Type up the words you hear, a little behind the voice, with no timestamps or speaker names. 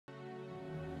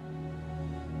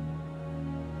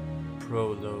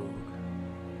Prologue.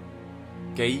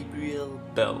 Gabriel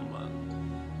Belmont.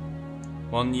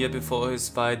 1 year before his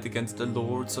fight against the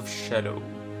Lords of Shadow.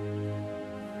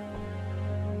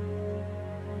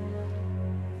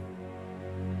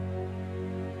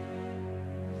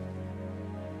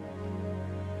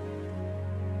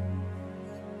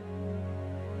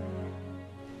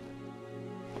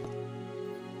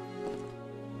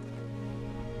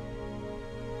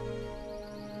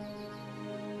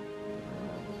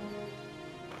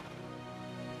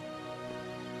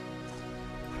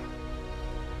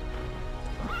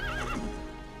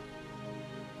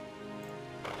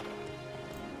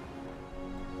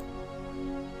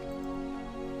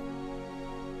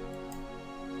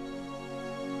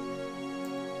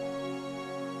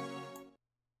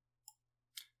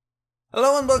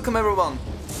 Hello and welcome everyone!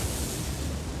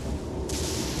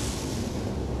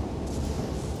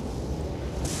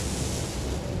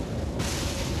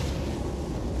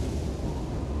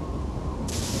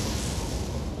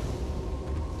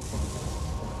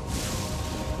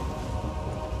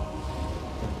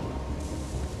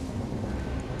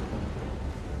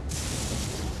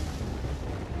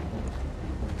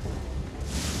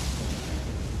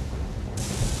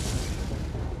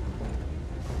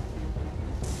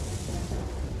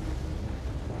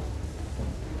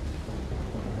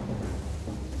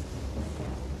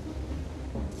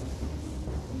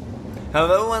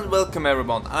 Hello and welcome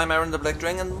everyone, I'm Aaron the Black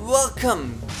Dragon and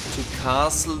welcome to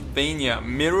Castlevania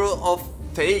Mirror of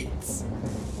Fates.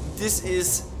 This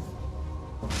is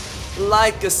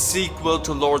like a sequel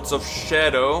to Lords of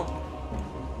Shadow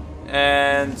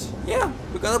and yeah,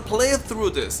 we're gonna play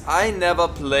through this. I never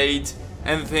played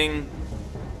anything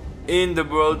in the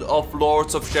world of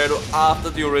Lords of Shadow after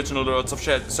the original Lords of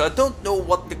Shadow, so I don't know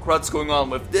what the crud's going on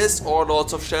with this or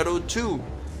Lords of Shadow 2,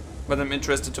 but I'm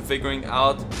interested to figuring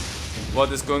out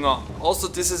what is going on. Also,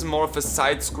 this is more of a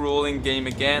side-scrolling game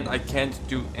again. I can't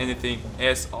do anything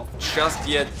as of just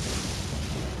yet,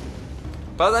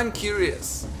 but I'm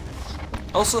curious.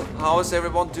 Also, how is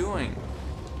everyone doing?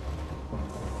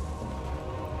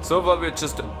 So far we're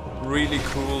just really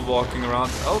cool walking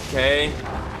around. Okay,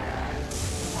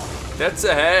 that's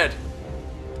a head.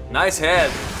 Nice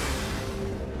head.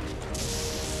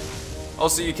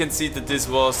 Also, you can see that this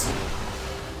was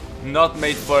not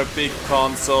made for a big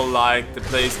console like the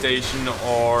PlayStation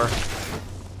or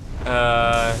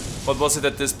what was it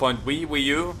at this point? Wii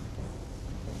U?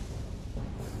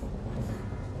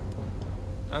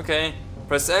 Okay.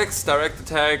 Press X, direct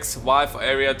attacks, Y for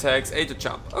area attacks, A to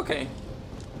jump. Okay.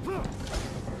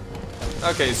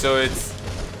 Okay, so it's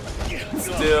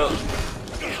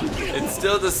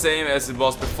still the same as it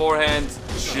was beforehand,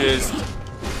 just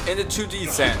in a 2D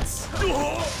sense.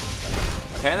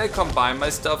 Can I combine my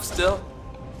stuff still?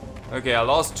 Okay, I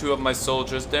lost 2 of my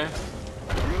soldiers there.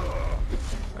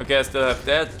 Okay, I still have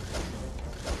that.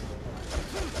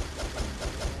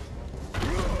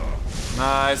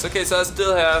 Nice. Okay, so I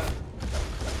still have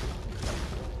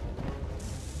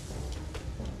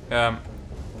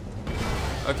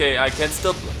okay, I can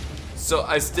still, so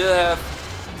I still have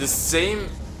the same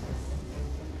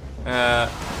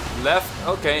left.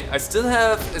 Okay, I still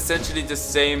have essentially the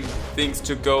same things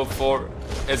to go for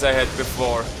as I had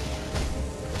before.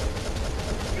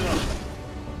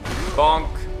 Bonk.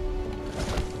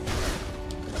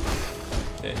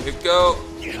 There you go.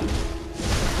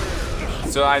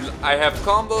 So I have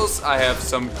combos, I have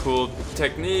some cool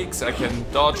techniques, I can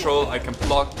dodge roll, I can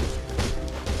block.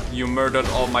 You murdered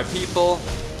all my people.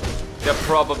 There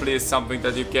probably is something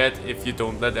that you get if you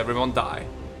don't let everyone die.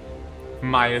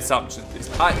 My assumption is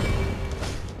hi.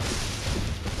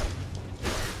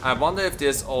 I wonder if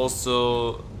there's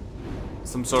also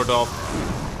some sort of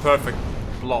perfect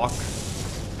block.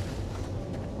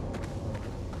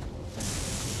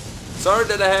 Sorry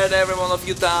that I had every one of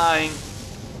you dying.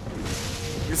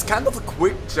 It's kind of a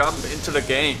quick jump into the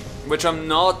game, which I'm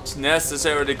not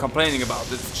necessarily complaining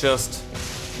about. It's just,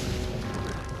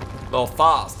 well,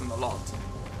 fast and a lot.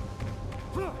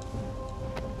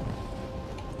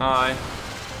 Hi.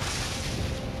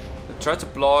 Try to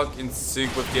block in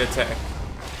sync with the attack.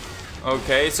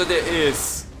 Okay, so there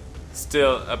is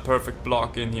still a perfect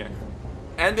block in here.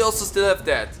 And we also still have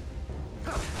that.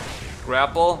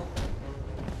 Grapple.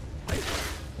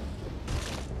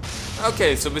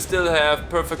 Okay, so we still have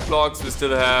perfect blocks, we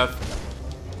still have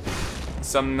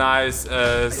some nice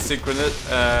synchronous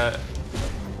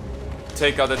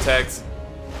takeout attacks.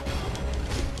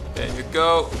 There you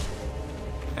go.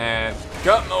 And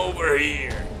come over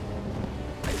here.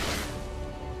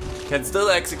 Can still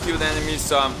execute enemies,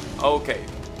 so I'm okay.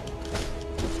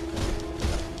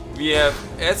 We have,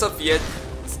 as of yet,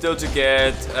 still to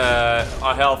get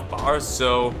a health bar,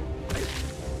 so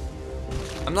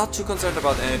I'm not too concerned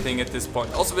about anything at this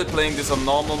point. Also, with playing this on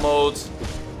normal mode,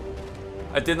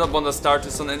 I did not want to start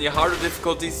this on any harder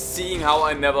difficulty, seeing how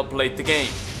I never played the game.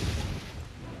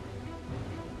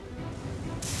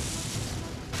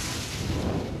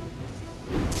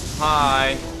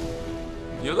 Hi.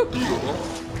 You look cool.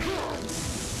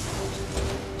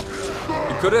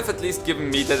 You could have at least given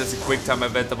me that as a quick time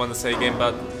event on the save game,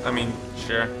 but I mean,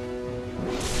 sure.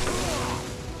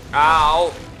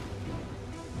 Ow!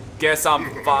 Guess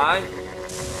I'm fine.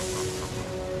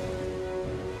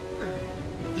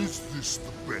 Is this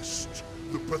the best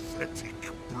the pathetic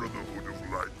Brotherhood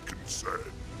of Light can send?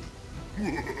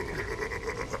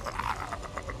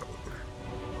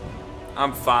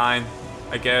 I'm fine,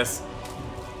 I guess.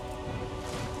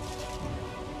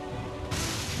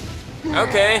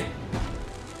 Okay.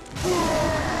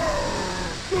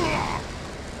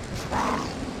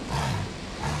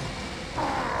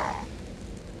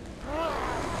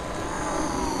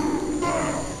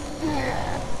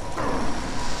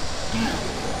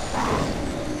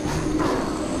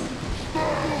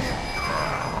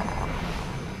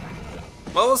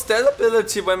 What was that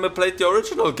ability when we played the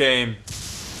original game?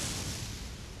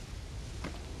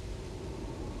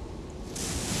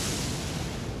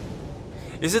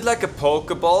 Is it like a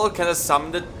Pokeball? Can I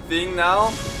summon that thing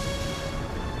now?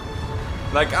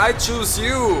 Like, I choose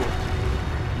you!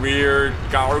 Weird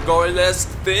gargoyle-esque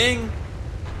thing?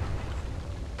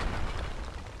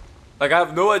 Like, I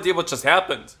have no idea what just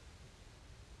happened.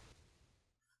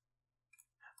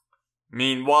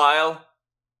 Meanwhile...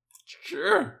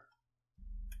 Sure.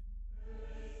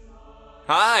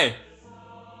 Hi!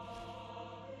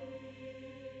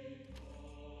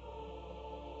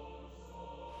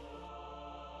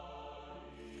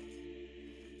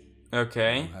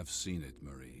 Okay. You have seen it,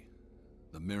 Marie.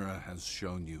 The mirror has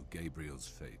shown you Gabriel's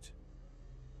fate.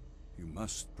 You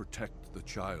must protect the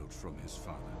child from his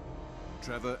father.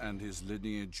 Trevor and his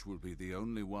lineage will be the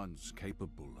only ones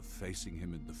capable of facing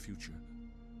him in the future.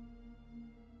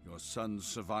 Your son's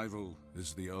survival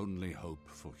is the only hope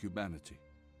for humanity.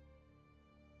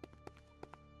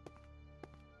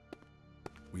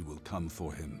 We will come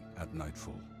for him at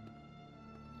nightfall.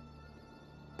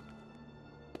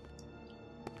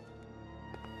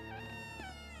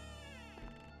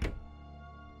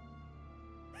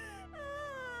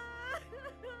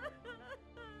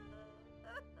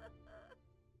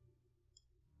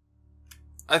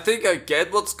 I think I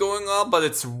get what's going on, but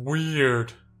it's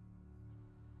weird.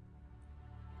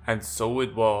 And so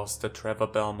it was that Trevor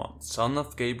Belmont, son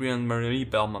of Gabriel and Marie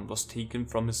Belmont, was taken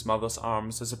from his mother's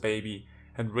arms as a baby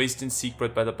and raised in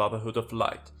secret by the Brotherhood of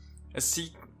Light. A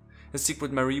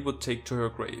secret Marie would take to her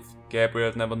grave,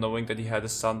 Gabriel never knowing that he had a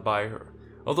son by her.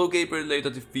 Although Gabriel later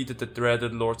defeated the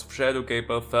dreaded Lords of Shadow,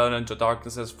 Gabriel fell into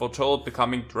darkness as foretold,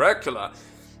 becoming Dracula.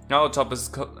 Now atop his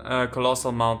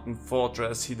colossal mountain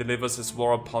fortress, he delivers his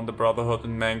war upon the Brotherhood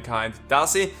and mankind.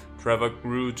 Does he? Trevor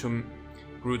grew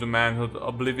to manhood,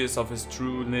 oblivious of his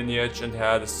true lineage, and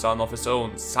had a son of his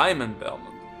own, Simon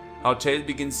Belmont. Our tale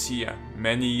begins here,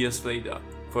 many years later,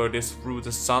 for it is through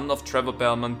the son of Trevor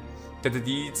Belmont that the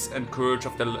deeds and courage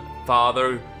of the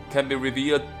father can be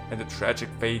revealed and the tragic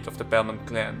fate of the Belmont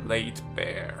clan laid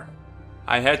bare.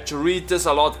 I had to read this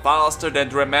a lot faster than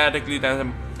dramatically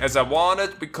than as I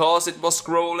wanted, because it was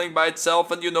scrolling by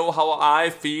itself, and you know how I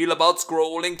feel about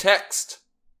scrolling text.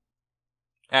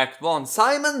 Act 1.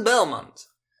 Simon Belmont.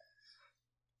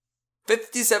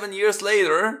 57 years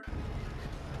later.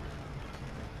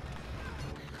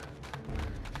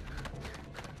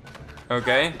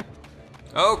 Okay.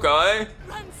 Okay.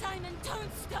 Run, Simon,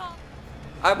 don't stop.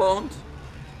 I won't.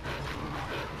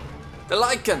 The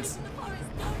lichens. In the forest,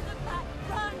 don't look back.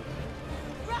 Run.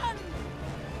 Run.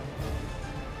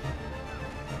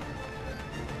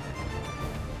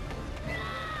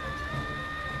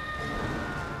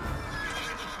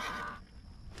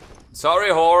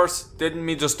 Sorry, horse. Didn't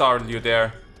mean to startle you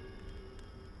there.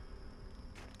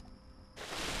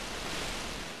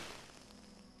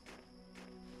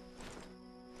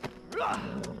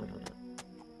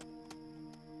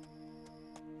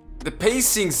 The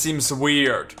pacing seems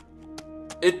weird.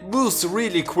 It moves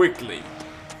really quickly.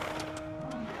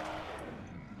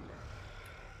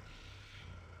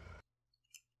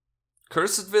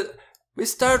 Cursed village. We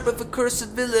start with a cursed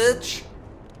village.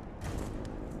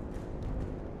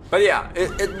 But yeah,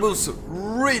 it moves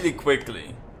really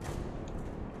quickly.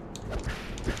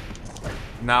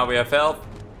 Now we have health.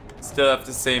 Still have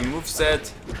the same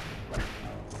moveset.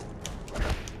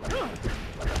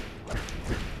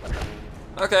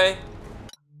 Okay.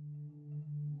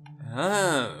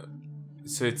 Ah,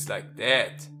 So it's like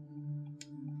that.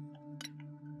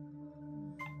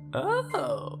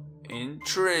 Oh,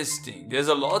 interesting. There's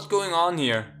a lot going on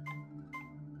here.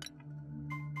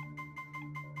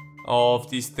 All of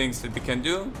these things that we can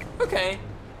do. Okay.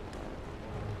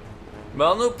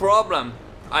 Well, no problem.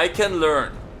 I can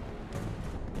learn.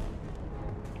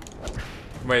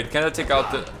 Wait, can I take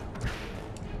out the...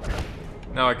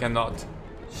 No, I cannot.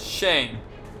 Shame.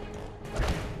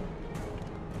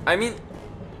 I mean,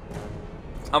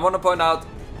 I want to point out,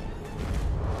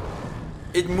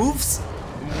 it moves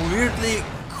weirdly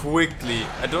quickly.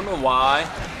 I don't know why.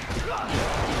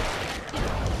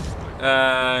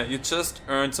 You just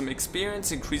earn some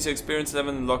experience, increase your experience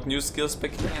level, and unlock new skills by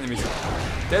killing enemies.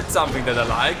 That's something that I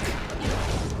like.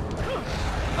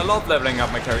 I love leveling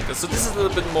up my character. So this is a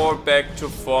little bit more back to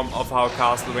form of how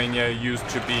Castlevania used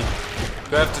to be.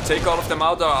 Do I have to take all of them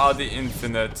out, or are they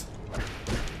infinite?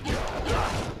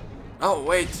 Oh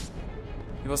wait,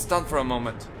 he was stunned for a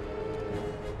moment.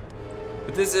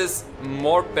 But this is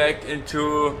more back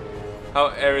into how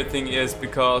everything is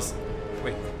because...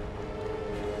 Wait.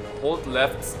 Hold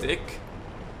left stick.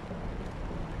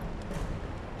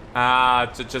 Ah,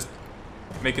 to just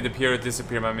make it appear or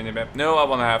disappear my minimap. No, I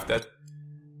wanna have that.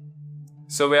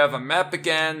 So we have a map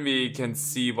again, we can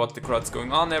see what the crud's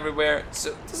going on everywhere.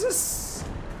 So this is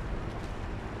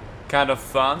kind of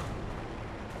fun.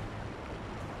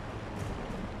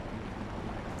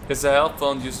 There's a health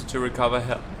phone used to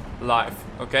recover life,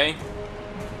 okay?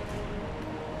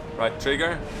 Right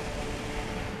trigger.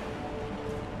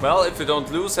 Well, if you don't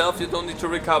lose health, you don't need to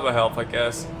recover health, I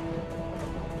guess.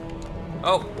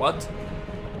 Oh, what?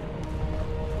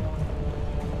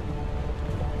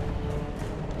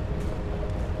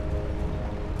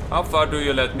 How far do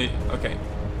you let me? Okay.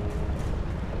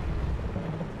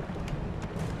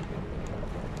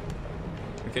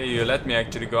 Okay, you let me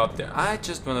actually go up there. I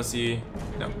just wanna see...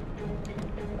 No.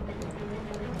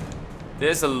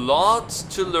 There's a lot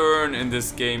to learn in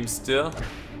this game still.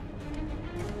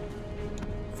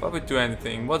 Before we do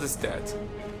anything, what is that?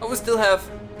 Oh, we still have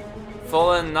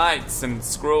fallen knights and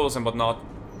scrolls and whatnot.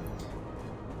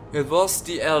 It was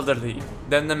the elderly,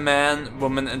 then the man,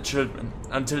 woman and children,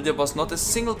 until there was not a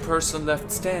single person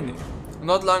left standing.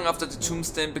 Not long after the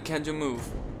tombstone began to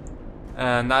move.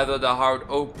 Neither the hard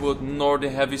oak wood nor the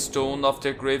heavy stone of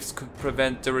their graves could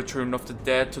prevent the return of the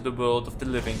dead to the world of the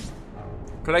living.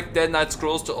 Collect Dead Knight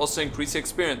scrolls to also increase your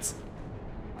experience.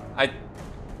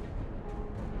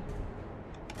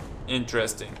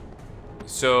 Interesting.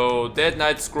 So Dead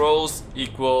Knight scrolls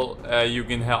equal you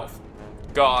gain health.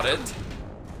 Got it.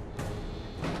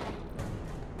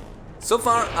 So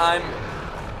far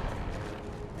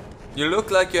You look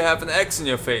like you have an X in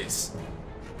your face.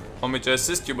 Want me to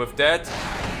assist you with that?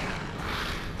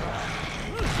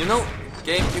 You know,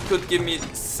 game, you could give me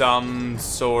some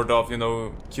sort of, you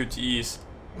know, QTEs.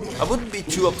 I wouldn't be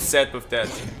too upset with that.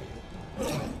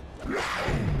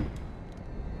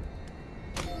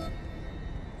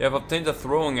 You have obtained a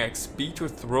throwing axe. B to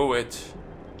throw it.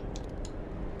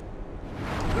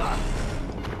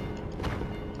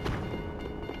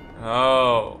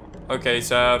 Oh, okay,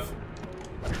 so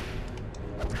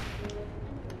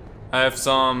I have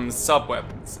some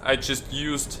sub-weapons. I just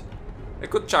used a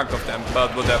good chunk of them,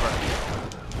 but whatever.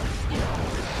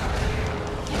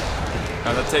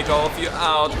 Gonna take all of you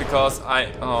out because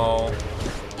oh.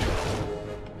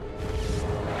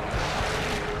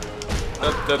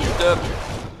 Dup.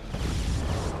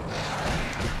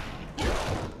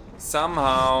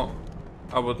 Somehow,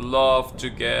 I would love to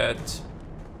get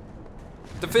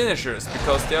the finishers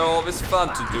because they're always fun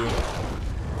to do.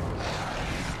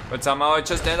 But somehow I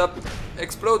just end up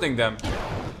exploding them.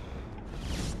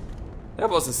 That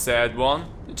was a sad one.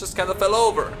 It just kind of fell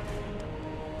over.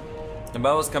 The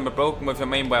bows can be broken with your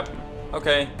main weapon.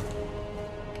 Okay.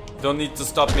 Don't need to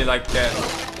stop me like that.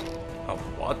 Oh,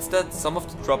 what's that? Some of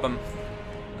the drop them.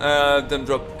 Then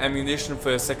drop ammunition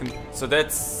for a second. So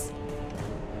that's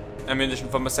ammunition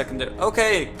for my secondary.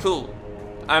 Okay, cool.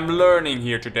 I'm learning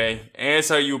here today.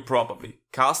 As are you probably.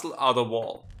 Castle outer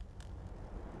wall.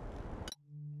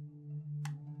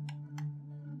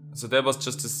 So that was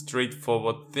just a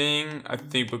straightforward thing. I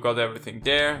think we got everything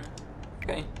there.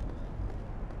 Okay.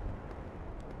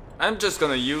 I'm just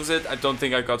gonna use it. I don't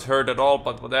think I got hurt at all,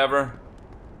 but whatever.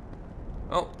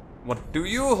 Oh, what do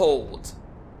you hold?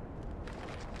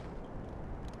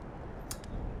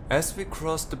 As we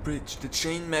crossed the bridge, the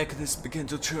chain mechanism began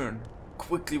to turn,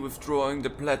 quickly withdrawing the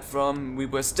platform we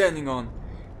were standing on.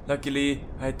 Luckily,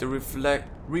 I had the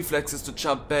reflexes to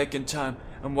jump back in time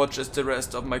and watch as the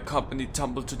rest of my company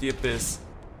tumbled to the abyss.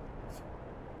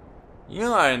 You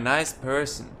are a nice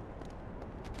person.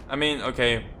 I mean,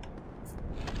 okay,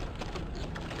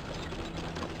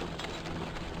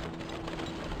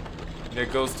 There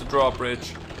goes the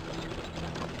drawbridge.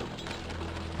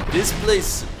 This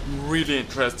place is really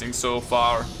interesting so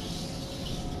far.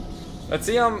 Let's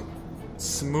see how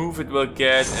smooth it will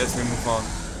get as we move on.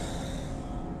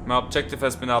 My objective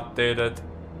has been updated.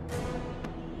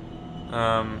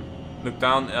 Look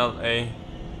down LA.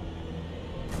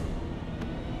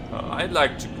 I'd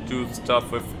like to do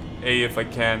stuff with A if I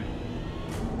can.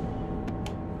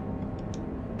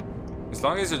 As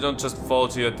long as you don't just fall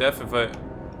to your death if I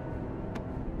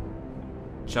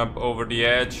jump over the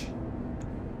edge.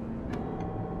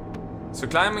 So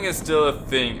climbing is still a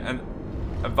thing, and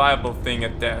a viable thing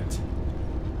at that.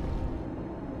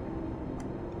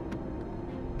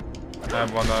 I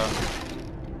wanna...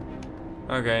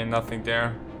 Okay, nothing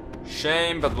there.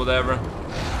 Shame, but whatever.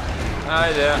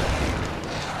 Hi there.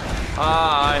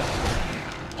 Hi.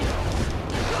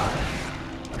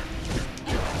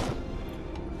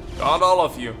 Got all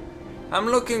of you. I'm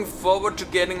looking forward to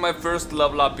getting my first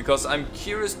level up because I'm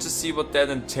curious to see what that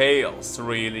entails,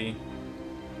 really.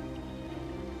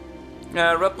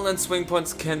 Rappel and swing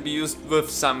points can be used with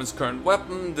Simon's current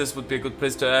weapon. This would be a good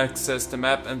place to access the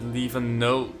map and leave a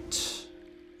note.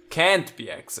 Can't be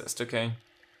accessed, okay.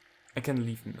 I can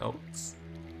leave notes.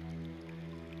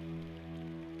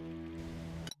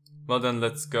 Well then,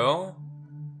 let's go.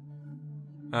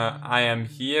 I am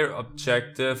here,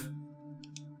 objective.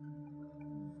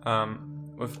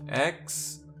 With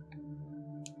X.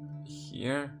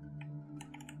 Here.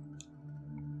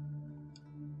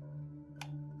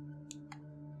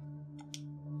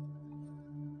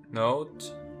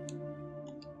 Note.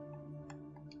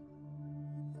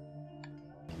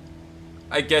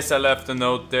 I guess I left a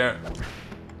note there.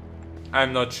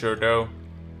 I'm not sure though.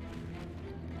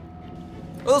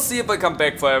 We'll see if I come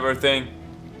back for everything.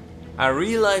 I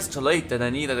realized too late that I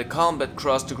needed a combat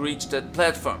cross to reach that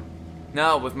platform.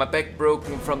 Now, with my back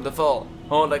broken from the fall,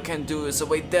 all I can do is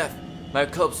await death. My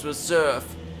corpse will serve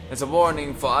as a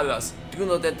warning for others. Do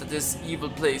not enter this evil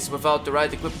place without the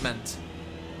right equipment.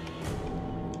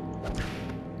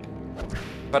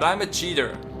 But I'm a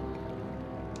cheater.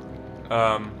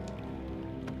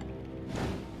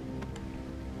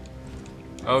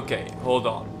 Okay, hold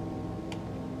on.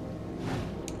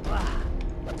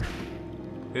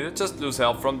 Did I just lose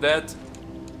health from that?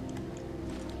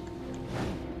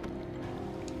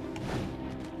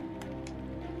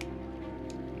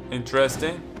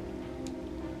 Interesting.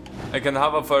 I can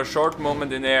hover for a short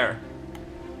moment in air.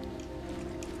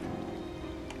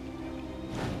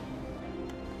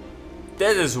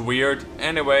 That is weird.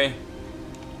 Anyway.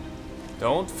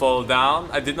 Don't fall down.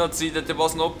 I did not see that there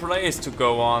was no place to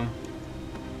go on.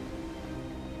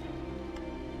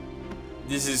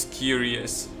 This is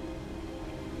curious.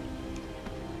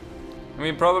 I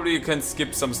mean, probably you can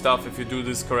skip some stuff if you do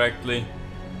this correctly.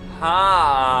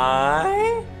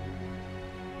 Hi.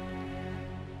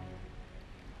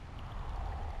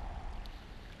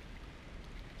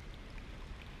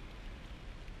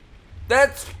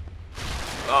 That's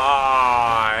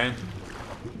fine.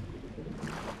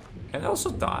 Can I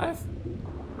also dive?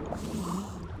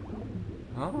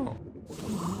 Oh.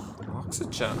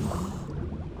 Oxygen.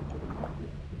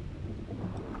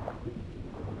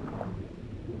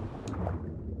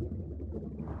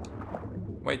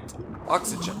 Wait,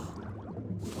 oxygen.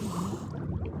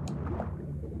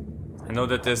 I know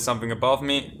that there's something above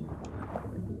me.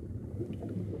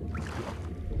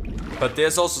 But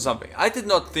there's also something. I did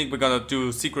not think we're gonna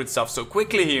do secret stuff so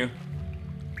quickly here.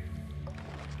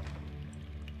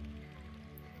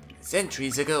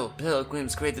 Centuries ago,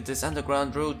 pilgrims created this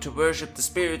underground route to worship the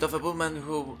spirit of a woman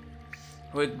who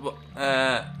it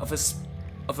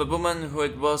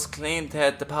was claimed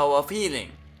had the power of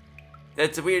healing.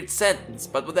 That's a weird sentence,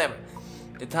 but whatever.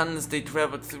 The tunnels they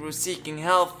traveled through seeking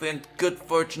health and good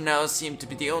fortune now seem to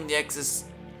be the only access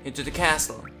into the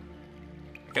castle.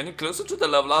 Getting closer to the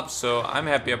level up, so I'm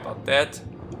happy about that.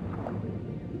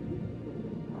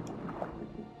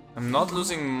 I'm not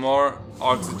losing more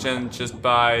oxygen just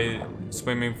by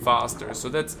swimming faster, so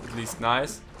that's at least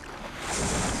nice.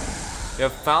 We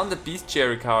have found the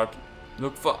bestiary card.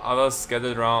 Look for others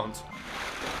scattered around.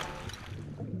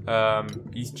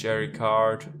 Bestiary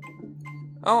card.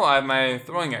 Oh, I have my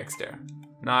throwing axe there.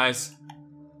 Nice.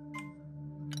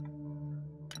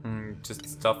 Just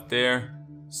stuff there.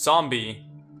 Zombie.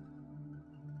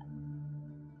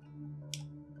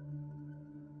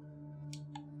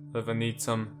 If I need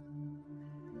some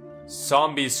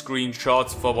zombie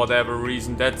screenshots for whatever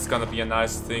reason, that's gonna be a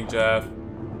nice thing to have.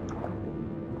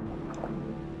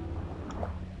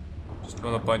 Just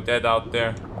gonna point that out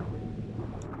there.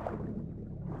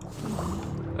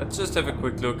 Let's just have a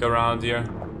quick look around here.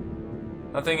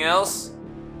 Nothing else?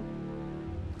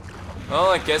 Well,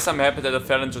 I guess I'm happy that I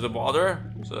fell into the water.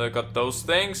 So I got those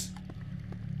things.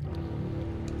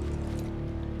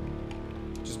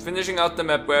 Just finishing out the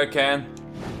map where I can.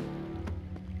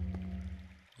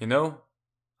 You know,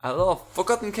 I love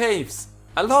Forgotten Caves.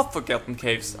 I love Forgotten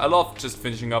Caves. I love just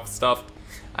finishing up stuff.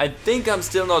 I think I'm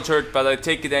still not hurt, but I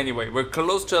take it anyway. We're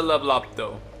close to a level up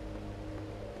though.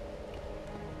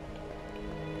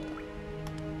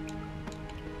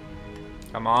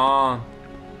 Come on.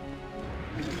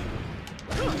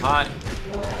 Hi.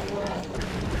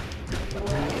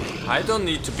 I don't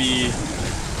need to be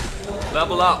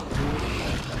level up.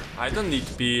 I don't need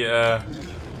to be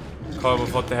cover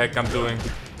what the heck I'm doing.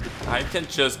 I can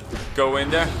just go in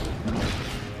there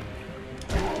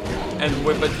and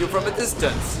whip at you from a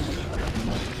distance.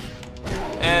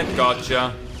 And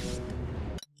gotcha.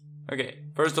 Okay,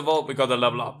 first of all, we gotta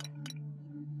level up.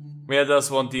 Where does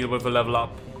one deal with a level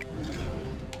up?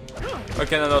 Or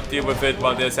can I not deal with it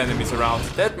while there's enemies around?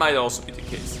 That might also be the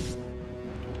case.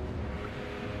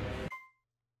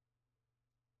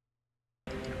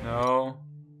 No.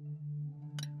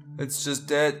 It's just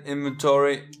that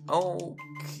inventory.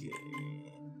 Okay.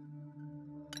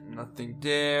 Nothing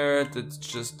there. That's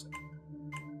just...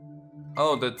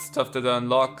 Oh, that's stuff that I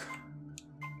unlock.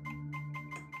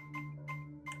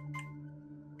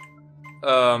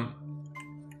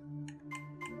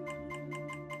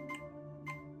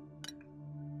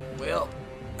 Well,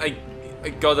 I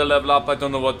gotta level up. I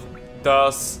don't know what it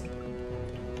does.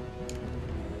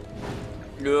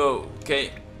 Oh,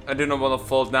 okay. I do not want to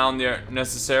fall down there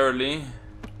necessarily.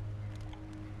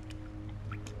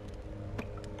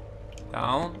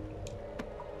 Down.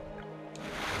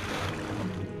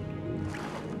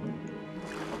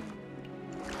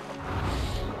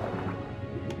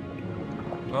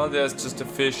 Well, there's just a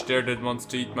fish there that wants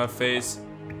to eat my face.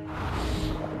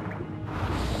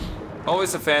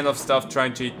 Always a fan of stuff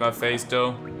trying to eat my face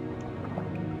though.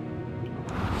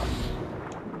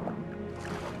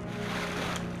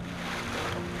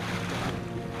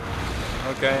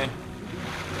 Okay.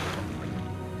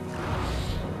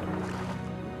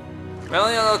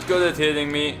 Well, you're not good at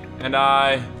hitting me, and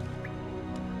I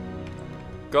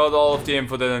got all of the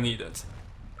info that I needed.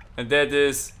 And that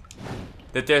is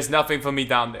that there's nothing for me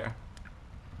down there.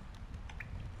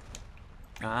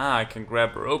 Ah, I can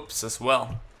grab ropes as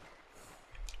well.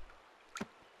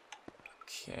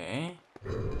 Okay.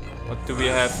 What do we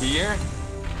have here?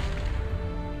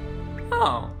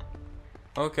 Oh.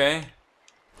 Okay.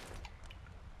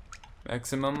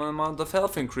 Maximum amount of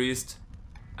health increased.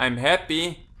 I'm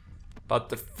happy, but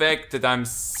the fact that I'm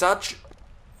such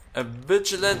a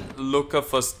vigilant looker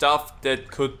for stuff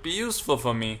that could be useful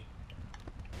for me.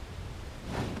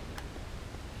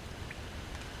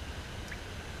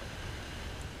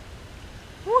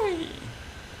 Whee!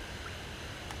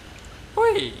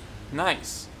 Whee!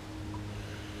 Nice.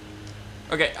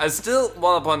 Okay, I still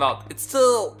want to point out, it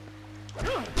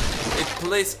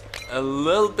plays a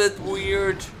little bit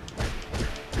weird,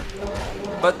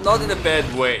 but not in a bad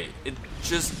way. It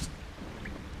just...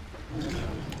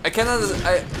 I can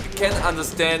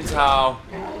understand how,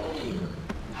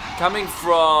 coming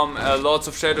from Lords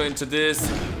of Shadow into this,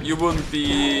 you wouldn't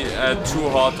be too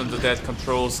hot under that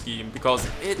control scheme, because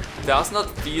it does not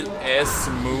feel as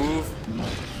smooth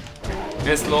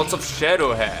as Lords of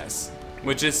Shadow has,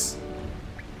 which is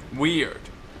weird.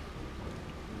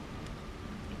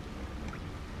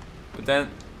 But then...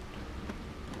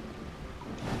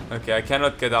 Okay, I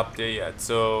cannot get up there yet,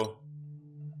 so...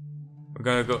 We're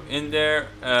gonna go in there,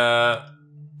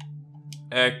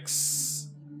 X,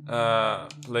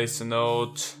 place a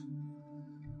note,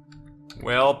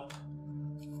 Welp.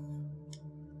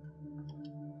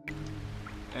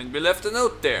 And we left a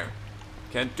note there.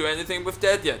 Can't do anything with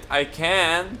that yet. I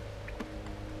can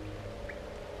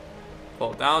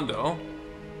fall down though.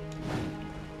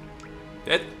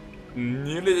 That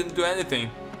nearly didn't do anything.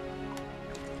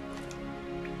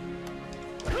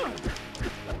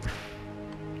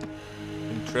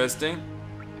 Interesting.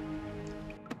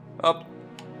 Up.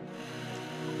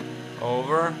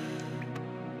 Over.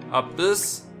 Up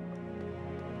this.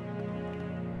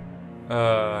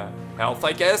 Health,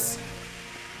 I guess.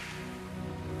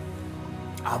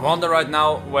 I wonder right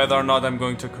now whether or not I'm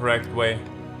going to correct way.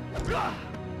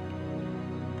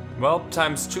 Well,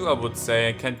 ×2 I would say.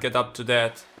 I can't get up to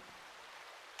that.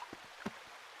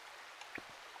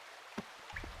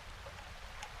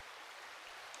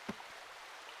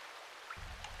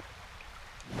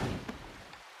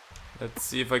 Let's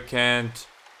see if I can't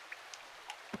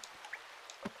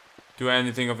do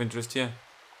anything of interest here.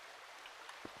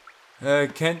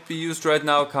 Can't be used right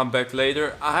now, come back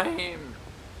later.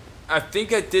 I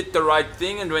think I did the right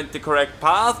thing and went the correct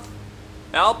path.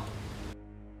 Help!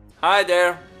 Hi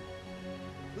there.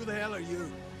 Who the hell are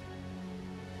you?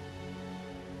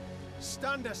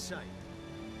 Stand aside.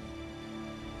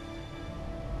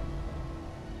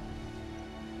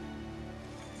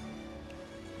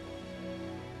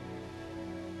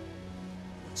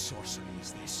 What sorcery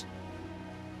is this?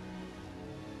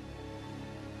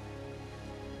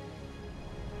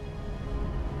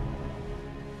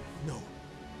 No.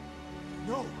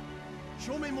 No!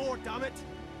 Show me more, damn it!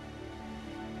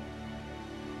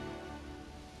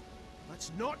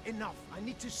 That's not enough. I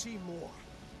need to see more.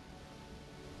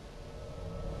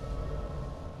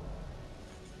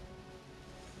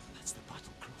 That's the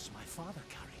battle cross my father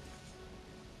carried.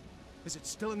 Is it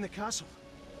still in the castle?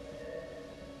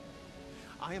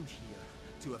 I am here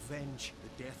to avenge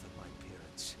the death of my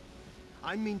parents.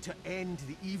 I mean to end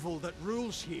the evil that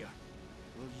rules here.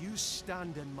 Will you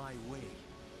stand in my way?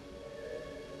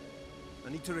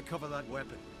 I need to recover that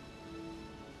weapon.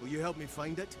 Will you help me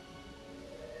find it?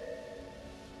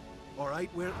 All right,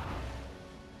 where...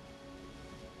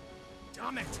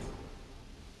 Damn it!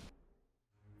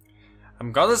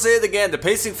 I'm gonna say it again, the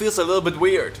pacing feels a little bit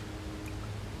weird.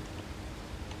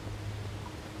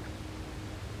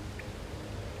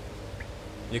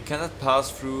 You cannot pass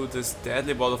through this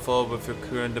deadly waterfall with your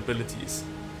current abilities.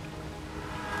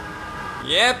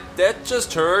 Yep, that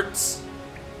just hurts.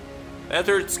 That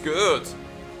hurts good.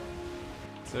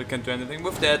 So I can't do anything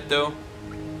with that though.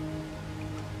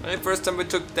 Only first time we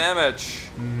took damage.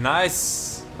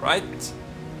 Nice, right?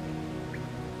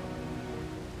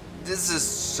 This is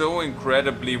so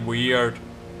incredibly weird.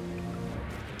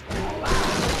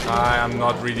 I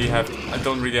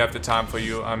don't really have the time for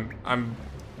you.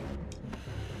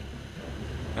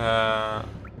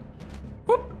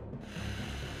 Whoop.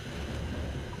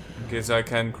 Okay, so I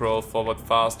can crawl forward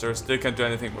faster. Still can't do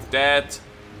anything with that.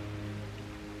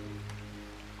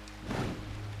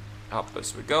 Up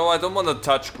as we go. I don't want to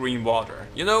touch green water.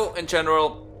 You know, in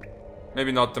general,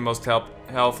 maybe not the most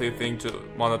healthy thing to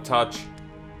want to touch.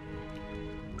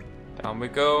 Down we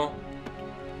go.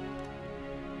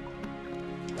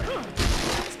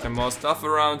 Is there more stuff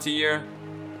around here?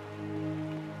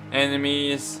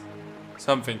 Enemies.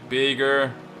 Something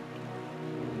bigger.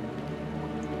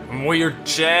 Weird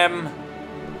gem.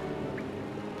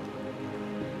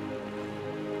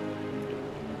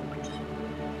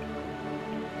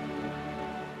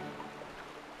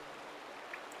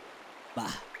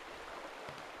 Bah.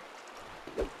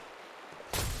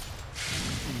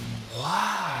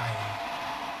 Why?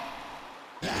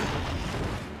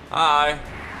 Hi.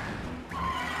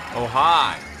 Oh,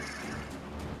 hi.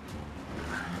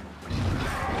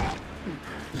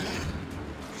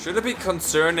 Should I be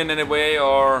concerned in any way,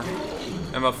 or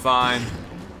am I fine?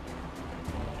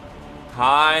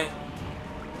 Hi.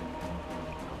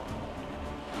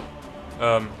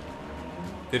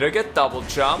 Did I get double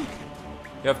jump?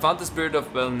 You have found the spirit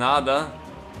of Belnada.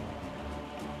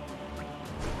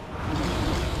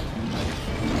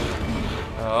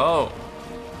 Oh.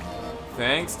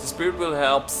 Thanks. The spirit will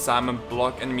help Simon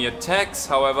block enemy attacks.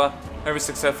 However, every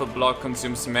successful block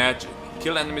consumes magic.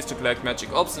 Kill enemies to collect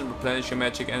magic orbs and replenish your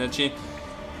magic energy.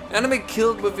 Enemy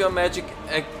killed with your magic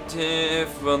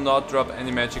active will not drop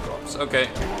any magic orbs. Okay.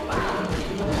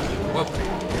 Whoop.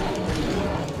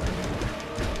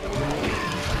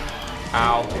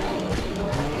 Ow.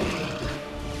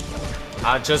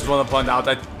 I just want to point out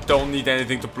I don't need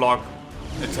anything to block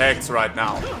attacks right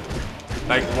now.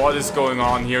 Like, what is going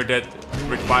on here that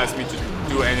requires me to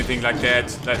do anything like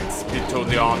that? Let's be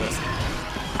totally honest.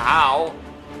 Ow.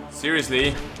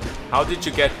 Seriously? How did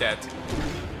you get that?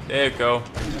 There you go.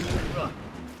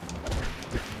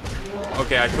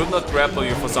 Okay, I could not grapple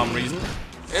you for some reason.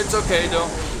 It's okay though.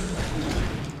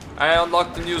 I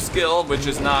unlocked a new skill, which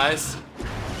is nice.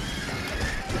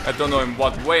 I don't know in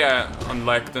what way I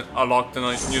unlocked a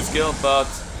new skill, but...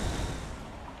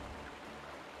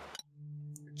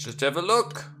 just have a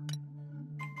look.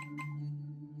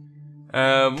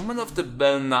 Women of the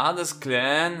Belnades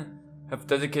clan have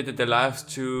dedicated their lives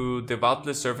to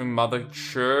devoutly serving Mother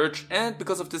Church, and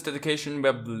because of this dedication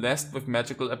were blessed with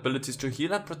magical abilities to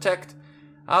heal and protect.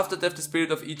 After death, the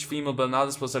spirit of each female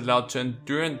Belnades was allowed to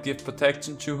endure and give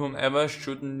protection to whomever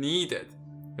should need it.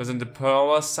 Using the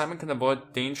power, Simon can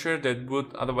avoid danger that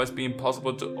would otherwise be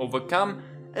impossible to overcome,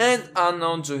 and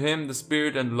unknown to him, the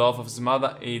spirit and love of his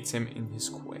mother aids him in his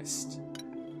quest.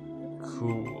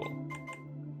 Cool.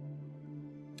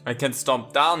 I can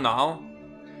stomp down now.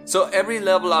 So every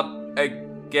level up I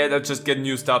just get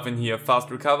new stuff in here. Fast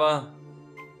recover,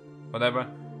 whatever,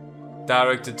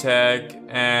 direct attack,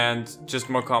 and just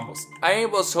more combos. I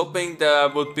was hoping there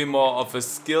would be more of a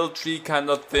skill tree kind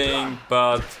of thing,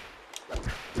 but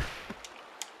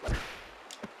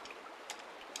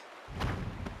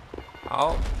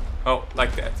Ow. Oh,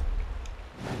 like that.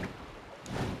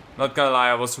 Not gonna lie,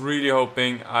 I was really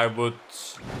hoping I would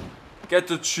get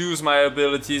to choose my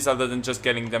abilities other than just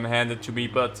getting them handed to me,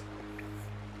 but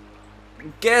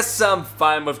guess I'm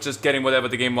fine with just getting whatever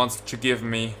the game wants to give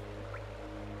me.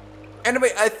 Anyway,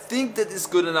 I think that is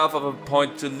good enough of a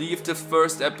point to leave the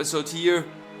first episode here.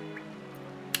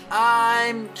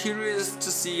 I'm curious to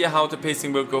see how the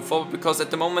pacing will go forward, because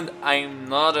at the moment I'm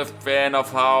not a fan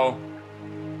of how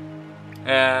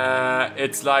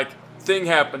it's like thing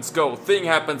happens, go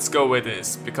it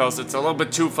is, because it's a little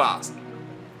bit too fast.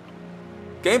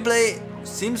 Gameplay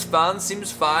seems fun,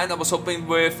 seems fine. I was hoping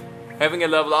with having a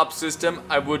level up system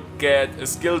I would get a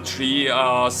skill tree,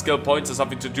 skill points or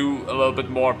something to do a little bit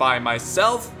more by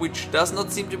myself, which does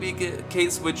not seem to be the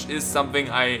case, which is something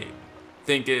I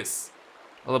think is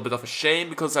a little bit of a shame,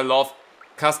 because I love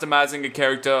customizing a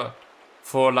character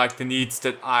for like the needs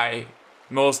that I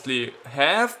mostly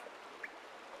have.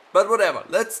 But whatever,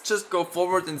 let's just go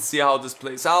forward and see how this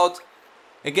plays out.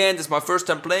 Again, this is my first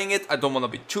time playing it, I don't want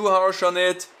to be too harsh on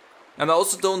it. And I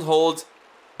also don't hold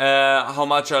how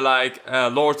much I like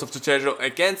Lords of the Treasure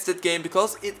against that game,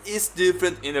 because it is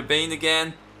different in a vein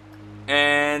again.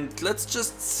 And let's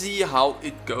just see how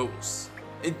it goes.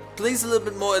 It plays a little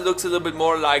bit more, it looks a little bit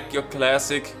more like your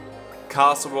classic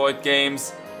Castlevania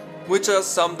games, which are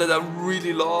some that I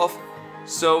really love.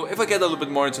 So if I get a little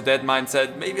bit more into that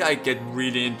mindset, maybe I get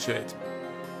really into it.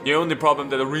 The only problem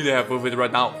that I really have with it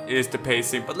right now is the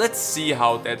pacing, but let's see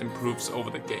how that improves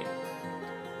over the game.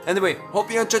 Anyway,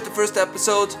 hope you enjoyed the first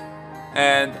episode,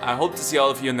 and I hope to see all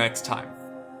of you next time.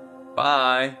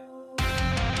 Bye!